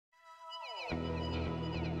All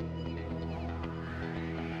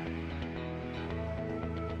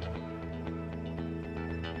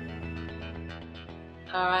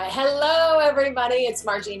right. Hello, everybody. It's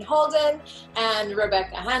Margene Holden and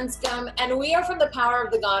Rebecca Hanscom, and we are from the Power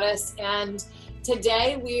of the Goddess. And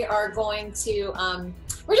today we are going to,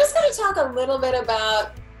 we're just going to talk a little bit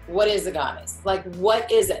about what is a goddess? Like,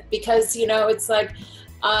 what is it? Because, you know, it's like,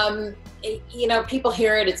 you know, people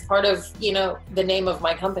hear it. It's part of, you know, the name of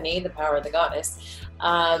my company, the Power of the Goddess.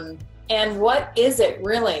 And what is it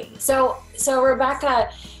really? So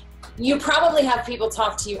Rebecca, you probably have people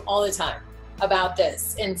talk to you all the time about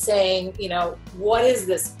this and saying, you know, what is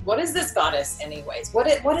this? What is this goddess anyways? What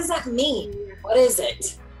does that mean? What is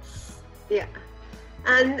it? Yeah.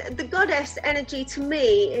 And the goddess energy to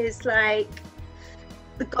me is like,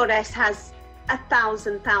 the goddess has a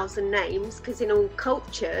thousand names, because in all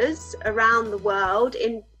cultures around the world,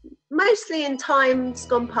 in mostly in times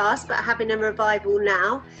gone past, but having a revival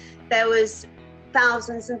now, there was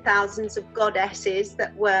thousands and thousands of goddesses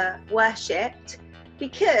that were worshipped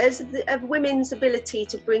because of women's ability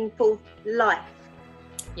to bring forth life.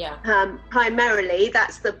 Yeah. Primarily,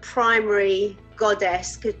 that's the primary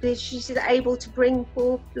goddess, because she's able to bring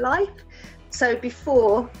forth life. So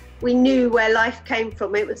before we knew where life came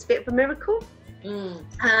from, it was a bit of a miracle.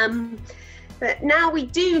 But now we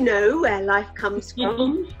do know where life comes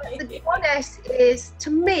from. The goddess is, to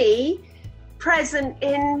me, present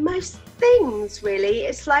in most things, really.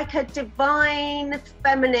 It's like a divine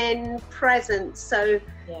feminine presence. So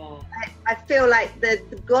yeah. I feel like the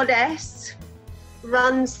goddess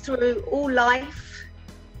runs through all life,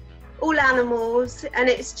 all animals, and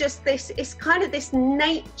it's just this, it's kind of this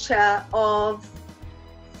nature of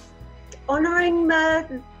honoring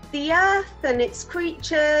the earth and its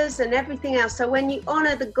creatures and everything else. So when you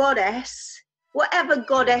honor the goddess, whatever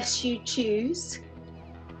goddess you choose,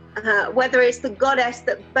 whether it's the goddess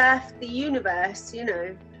that birthed the universe, you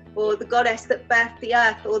know, or the goddess that birthed the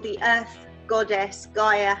earth, or the earth goddess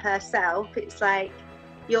Gaia herself, it's like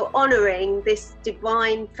you're honoring this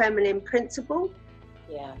divine feminine principle.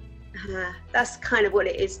 Yeah. That's kind of what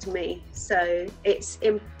it is to me. So it's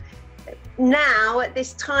now at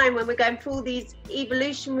this time when we're going through all these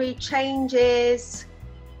evolutionary changes,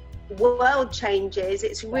 world changes,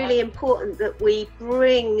 it's really important that we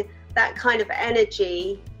bring that kind of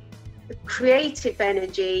energy, creative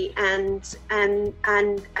energy, and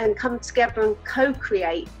come together and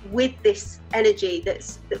co-create with this energy that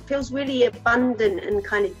feels really abundant and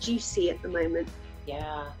kind of juicy at the moment.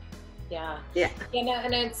 Yeah. Yeah. You know,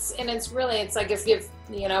 and it's really, it's like, if you've,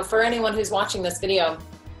 you know, for anyone who's watching this video,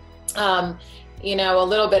 you know, a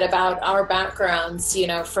little bit about our backgrounds. You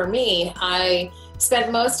know, for me, I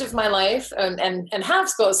spent most of my life and have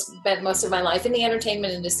spent most of my life in the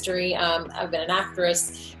entertainment industry. I've been an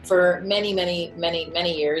actress for many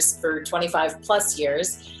years, for 25 plus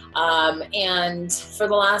years. And for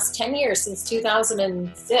the last 10 years, since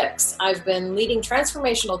 2006, I've been leading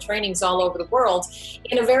transformational trainings all over the world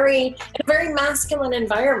in a very masculine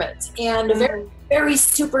environment, and a very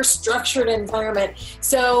super structured environment.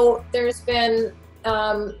 So there's been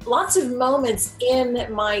lots of moments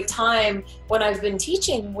in my time when I've been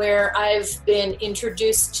teaching where I've been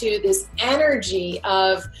introduced to this energy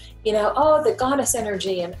of, you know, oh, the goddess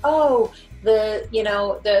energy, and oh, the, you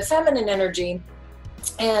know, the feminine energy.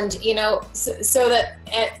 And, you know, so that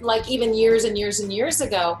like even years and years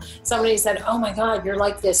ago, somebody said, oh my God, you're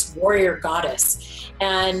like this warrior goddess.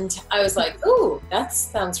 And I was like, ooh, that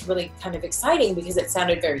sounds really kind of exciting, because it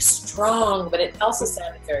sounded very strong, but it also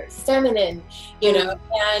sounded very feminine, you know.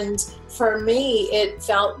 And for me, it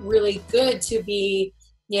felt really good to be,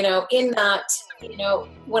 you know, in that, you know,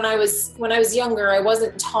 when I was younger, I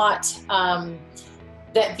wasn't taught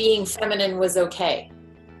that being feminine was okay,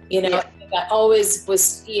 you know. Yeah. I always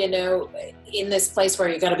was, you know, in this place where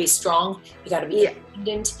you got to be strong, you got to be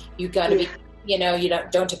independent, you got to be, you know, you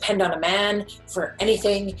don't depend on a man for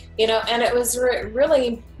anything, you know. And it was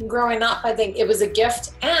really, growing up, I think it was a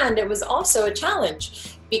gift, and it was also a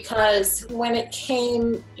challenge, because when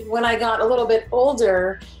I got a little bit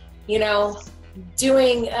older, you know,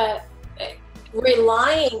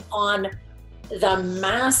 relying on the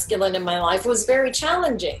masculine in my life was very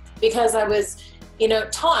challenging, because I was, you know,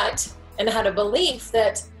 taught and had a belief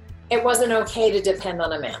that it wasn't okay to depend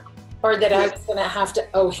on a man, or that I was going to have to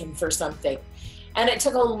owe him for something. And it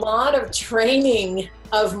took a lot of training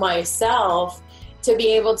of myself to be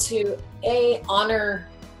able to honor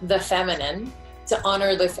the feminine,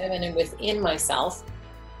 within myself,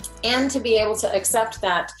 and to be able to accept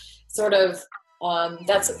that sort of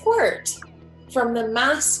that support from the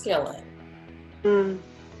masculine. You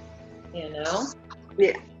know?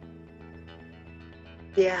 Yeah.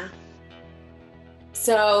 Yeah.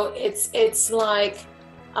 So it's like,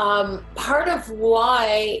 part of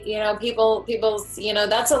why, you know, people's, you know,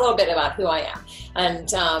 that's a little bit about who I am. And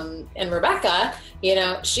Rebecca, you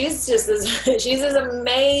know, she's just this, she's this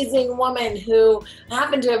amazing woman who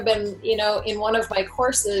happened to have been, you know, in one of my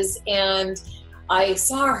courses, and I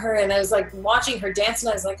saw her and I was like watching her dance,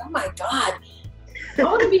 and I was like, oh my God, I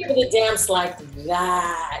want to be able to dance like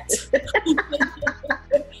that.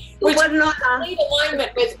 Which is in complete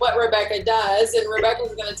alignment with what Rebecca does, and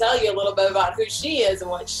Rebecca's going to tell you a little bit about who she is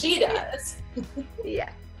and what she does.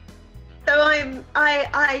 Yeah. So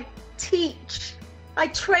I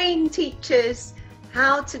train teachers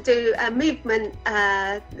how to do a movement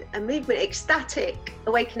ecstatic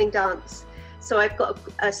awakening dance. So I've got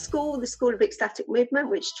a school, the School of Ecstatic Movement,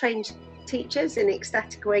 which trains teachers in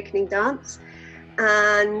ecstatic awakening dance.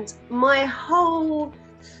 And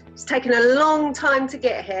it's taken a long time to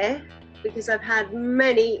get here, because I've had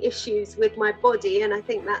many issues with my body, and I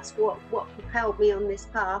think that's what propelled me on this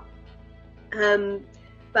path. I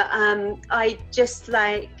just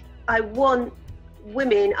like, I want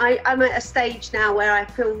women, I'm at a stage now where I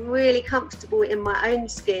feel really comfortable in my own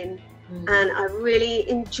skin, and I really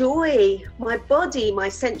enjoy my body, my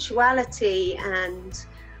sensuality, and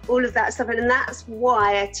all of that stuff. And that's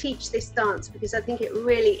why I teach this dance, because I think it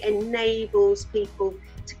really enables people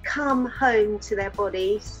to come home to their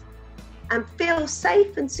bodies and feel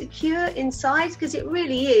safe and secure inside, because it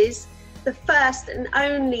really is the first and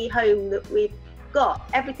only home that we've got.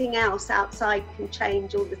 Everything else outside can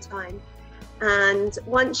change all the time. And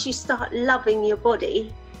once you start loving your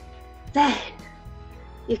body, then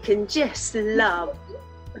you can just love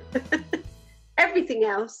everything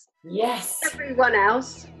else. Yes. Everyone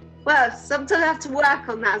else. Well, sometimes I have to work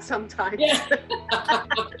on that sometimes. Yeah.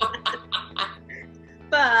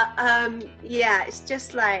 But yeah, it's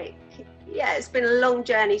just like, yeah, it's been a long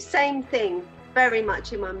journey. Same thing, very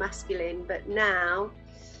much in my masculine, but now,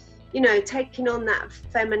 you know, taking on that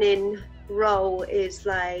feminine role is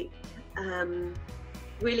like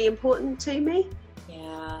really important to me.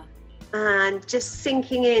 Yeah. And just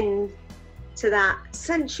sinking in to that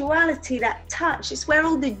sensuality, that touch, it's where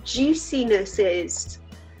all the juiciness is.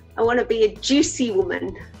 I want to be a juicy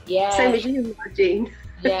woman. Yeah. Same as you, Margine.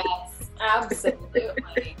 Yes,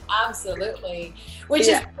 absolutely. Absolutely. Which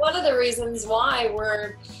is one of the reasons why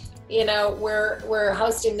we're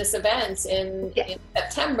hosting this event in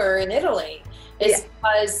September in Italy. Is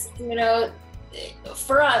because, you know,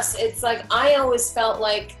 for us, it's like, I always felt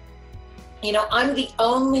like, you know, I'm the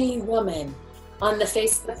only woman on the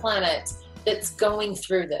face of the planet that's going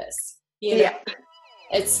through this. You know?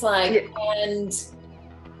 It's like, and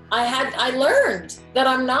I learned that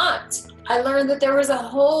I'm not. I learned that there was a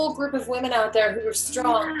whole group of women out there who were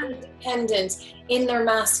strong, independent, in their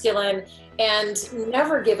masculine, and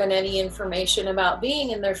never given any information about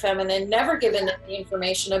being in their feminine, never given any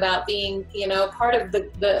information about being, you know, part of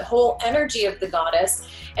the whole energy of the goddess,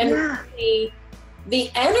 and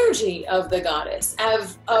the energy of the goddess,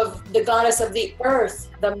 of the goddess of the earth,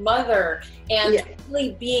 the mother, and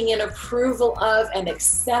really being in approval of and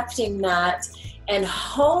accepting that, and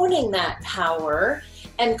honing that power,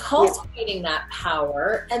 and cultivating that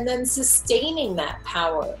power, and then sustaining that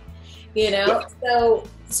power, you know?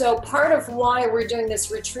 So part of why we're doing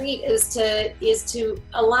this retreat is to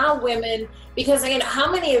allow women, because again,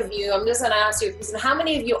 how many of you, I'm just gonna ask you, how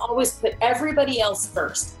many of you always put everybody else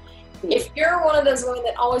first? If you're one of those women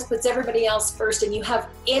that always puts everybody else first, and you have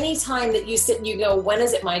any time that you sit and you go, when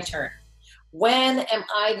is it my turn? When am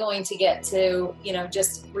I going to get to, you know,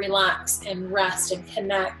 just relax and rest and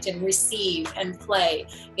connect and receive and play?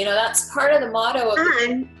 You know, that's part of the motto of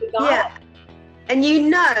the God. And you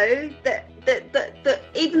know that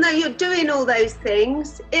even though you're doing all those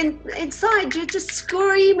things, inside you're just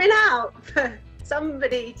screaming out for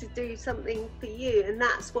somebody to do something for you. And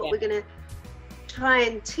that's what we're going to try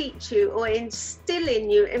and teach you, or instill in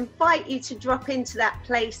you, invite you to drop into that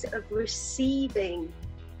place of receiving,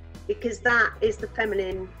 because that is the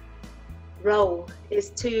feminine role, is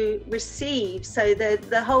to receive. So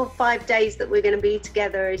the whole 5 days that we're going to be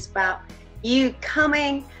together is about you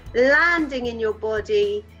coming, landing in your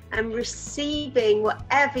body, and receiving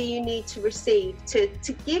whatever you need to receive to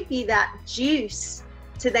give you that juice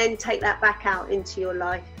to then take that back out into your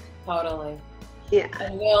life. Totally. Yeah.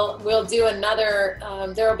 And we'll do another,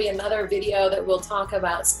 there will be another video that we'll talk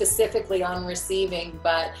about specifically on receiving,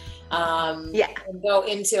 but we'll go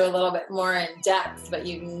into a little bit more in depth, but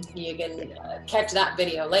you can catch that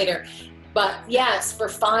video later. But yes, for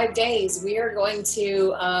 5 days, we are going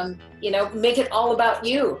to, make it all about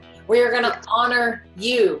you. We are going to honor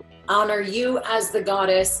you as the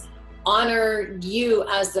goddess, honor you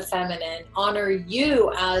as the feminine, honor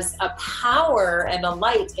you as a power and a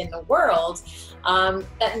light in the world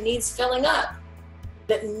that needs filling up,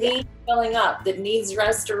 that needs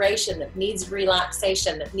restoration, that needs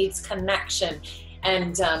relaxation, that needs connection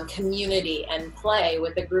and community and play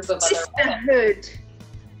with a group of other women.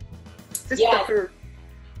 Sisterhood.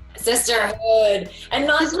 Sisterhood. And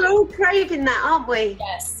not because we're all craving that, aren't we?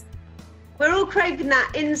 Yes. We're all craving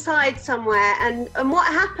that inside somewhere. And what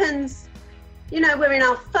happens, you know, we're in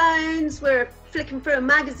our phones, we're flicking through a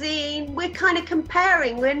magazine, we're kind of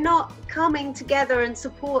comparing, we're not coming together and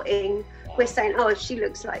supporting. We're saying, oh, she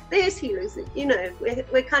looks like this, he looks, you know,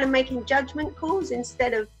 we're kind of making judgment calls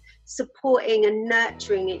instead of supporting and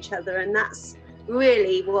nurturing each other. And that's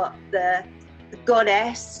really what the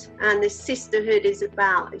goddess and the sisterhood is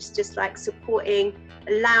about. It's just like supporting,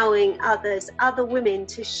 allowing other women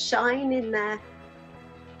to shine in their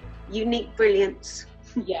unique brilliance.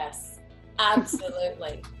 Yes,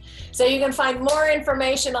 absolutely. So you can find more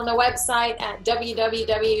information on the website at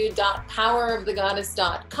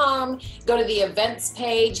www.powerofthegoddess.com. Go to the events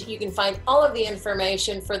page. You can find all of the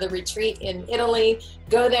information for the retreat in Italy.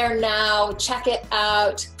 Go there now, check it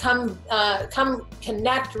out, come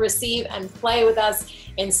connect, receive, and play with us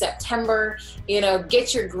in September. You know,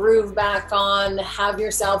 get your groove back on, have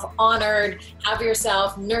yourself honored, have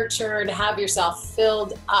yourself nurtured, have yourself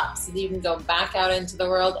filled up so that you can go back out into the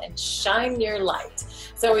world and shine your light.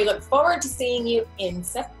 So we look forward to seeing you in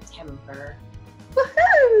September.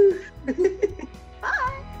 Woohoo!